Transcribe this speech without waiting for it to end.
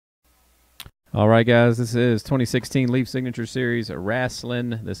All right, guys, this is 2016 Leaf Signature Series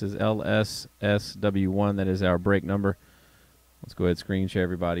Wrestling. This is LSSW1. That is our break number. Let's go ahead and screen share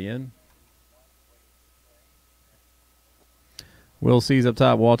everybody in. Will C's up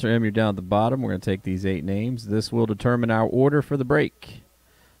top. Walter M., you're down at the bottom. We're going to take these 8 names. This will determine our order for the break.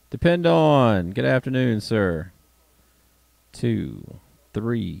 Depend on. Good afternoon, sir. 2,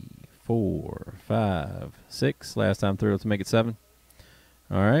 3, 4, 5, 6. Last time through, let's make it 7.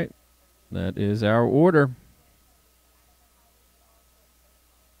 All right. That is our order.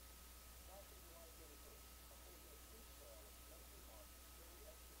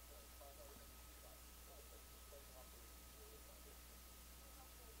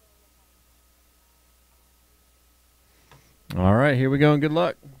 All right, here we go, and good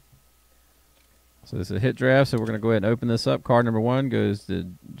luck. So this is a hit draft, so we're going to go ahead and open this up. Card number 1 goes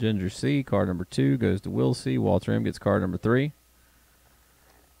to Ginger C. Card number 2 goes to Will C. Walter M. gets card number 3.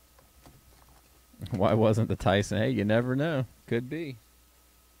 Why wasn't the Tyson? Hey, you never know. Could be.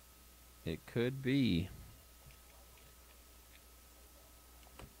 It could be.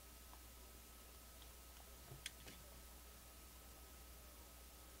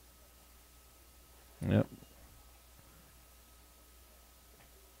 Yep.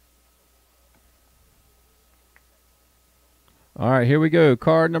 All right, here we go.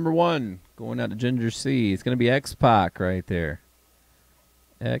 Card number 1 going out to Ginger C. It's going to be X-Pac right there.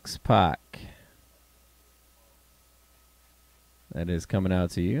 X-Pac. That is coming out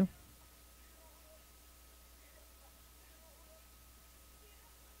to you.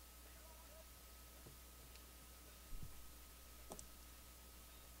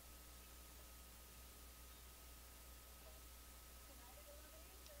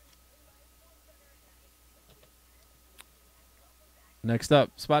 Next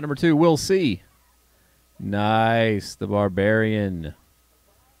up, spot number 2, Will C. Nice. The Barbarian.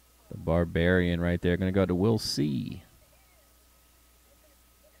 The Barbarian right there. Going to go to Will C.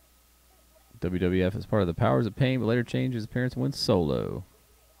 WWF is part of the Powers of Pain, but later changed his appearance and went solo.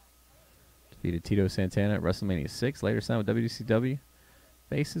 Defeated Tito Santana at WrestleMania 6. Later signed with WCW.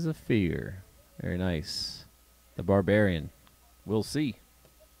 Faces of Fear. Very nice. The Barbarian. We'll see.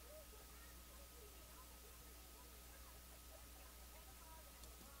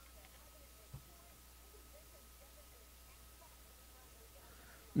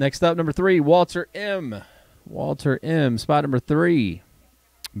 Next up, number 3, Walter M. Walter M. Spot number 3.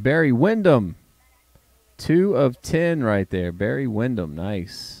 Barry Windham. 2 of 10 right there. Barry Windham.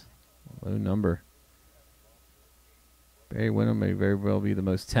 Nice. Low number. Barry Windham may very well be the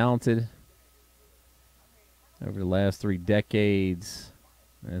most talented over the last 3 decades.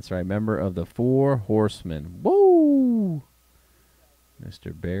 That's right. Member of the 4 Horsemen. Woo!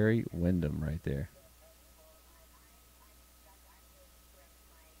 Mr. Barry Windham right there.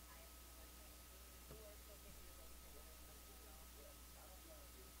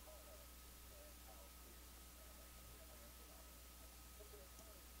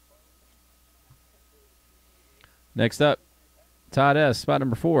 Next up, Todd S., spot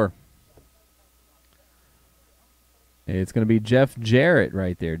number 4. It's going to be Jeff Jarrett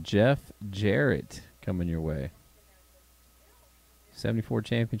right there. Jeff Jarrett coming your way. 74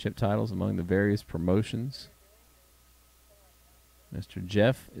 championship titles among the various promotions. Mr.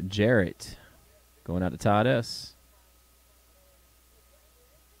 Jeff Jarrett going out to Todd S.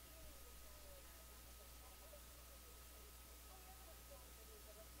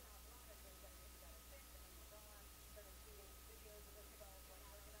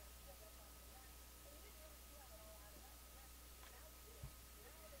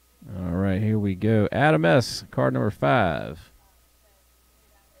 All right, here we go. Adam S., card number 5.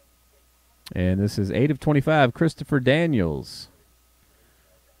 And this is 8 of 25, Christopher Daniels.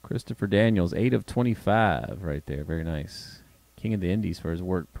 Christopher Daniels, 8 of 25 right there. Very nice. King of the Indies for his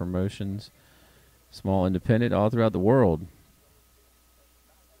work promotions. Small independent all throughout the world.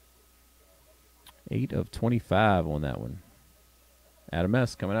 8 of 25 on that one. Adam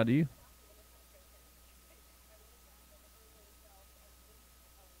S., coming out to you.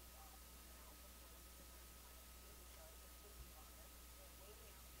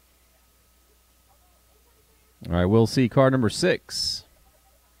 All right, we'll see card number 6.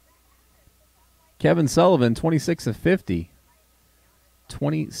 Kevin Sullivan, 26 of 50.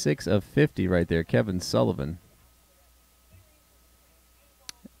 26 of 50 right there, Kevin Sullivan.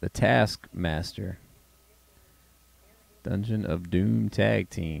 The Taskmaster. Dungeon of Doom Tag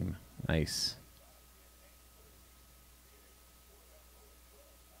Team. Nice.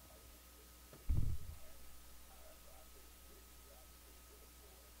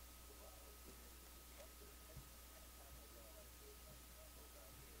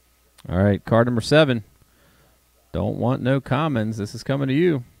 All right, card number 7. Don't want no commons. This is coming to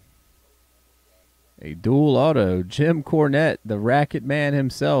you. A dual auto. Jim Cornette, the racket man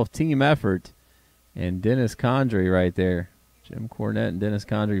himself. Team effort. And Dennis Condrey right there. Jim Cornette and Dennis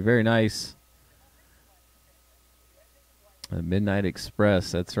Condrey. Very nice. The Midnight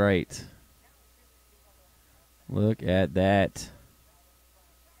Express. That's right. Look at that.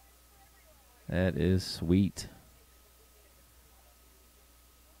 That is sweet.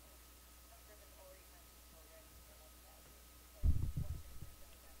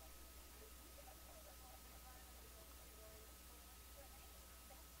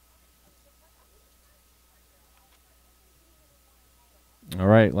 All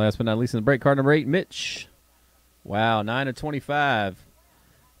right, last but not least in the break, card number 8, Mitch. Wow, 9 of 25.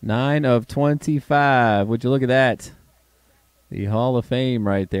 9 of 25. Would you look at that? The Hall of Fame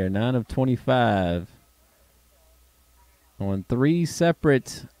right there, 9 of 25. On 3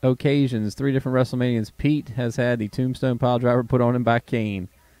 separate occasions, 3 different WrestleManias, Pete has had the Tombstone Piledriver put on him by Kane.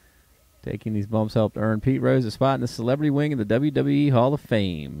 Taking these bumps helped earn Pete Rose a spot in the celebrity wing of the WWE Hall of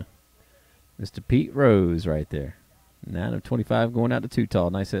Fame. Mr. Pete Rose right there. 9 of 25 going out to Too Tall.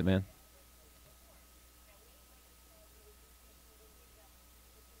 Nice hit, man.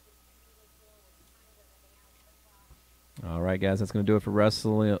 All right, guys, that's going to do it for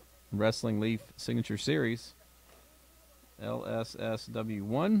Wrestling Leaf Signature Series.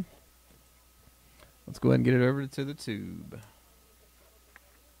 LSSW1. Let's go ahead and get it over to the tube.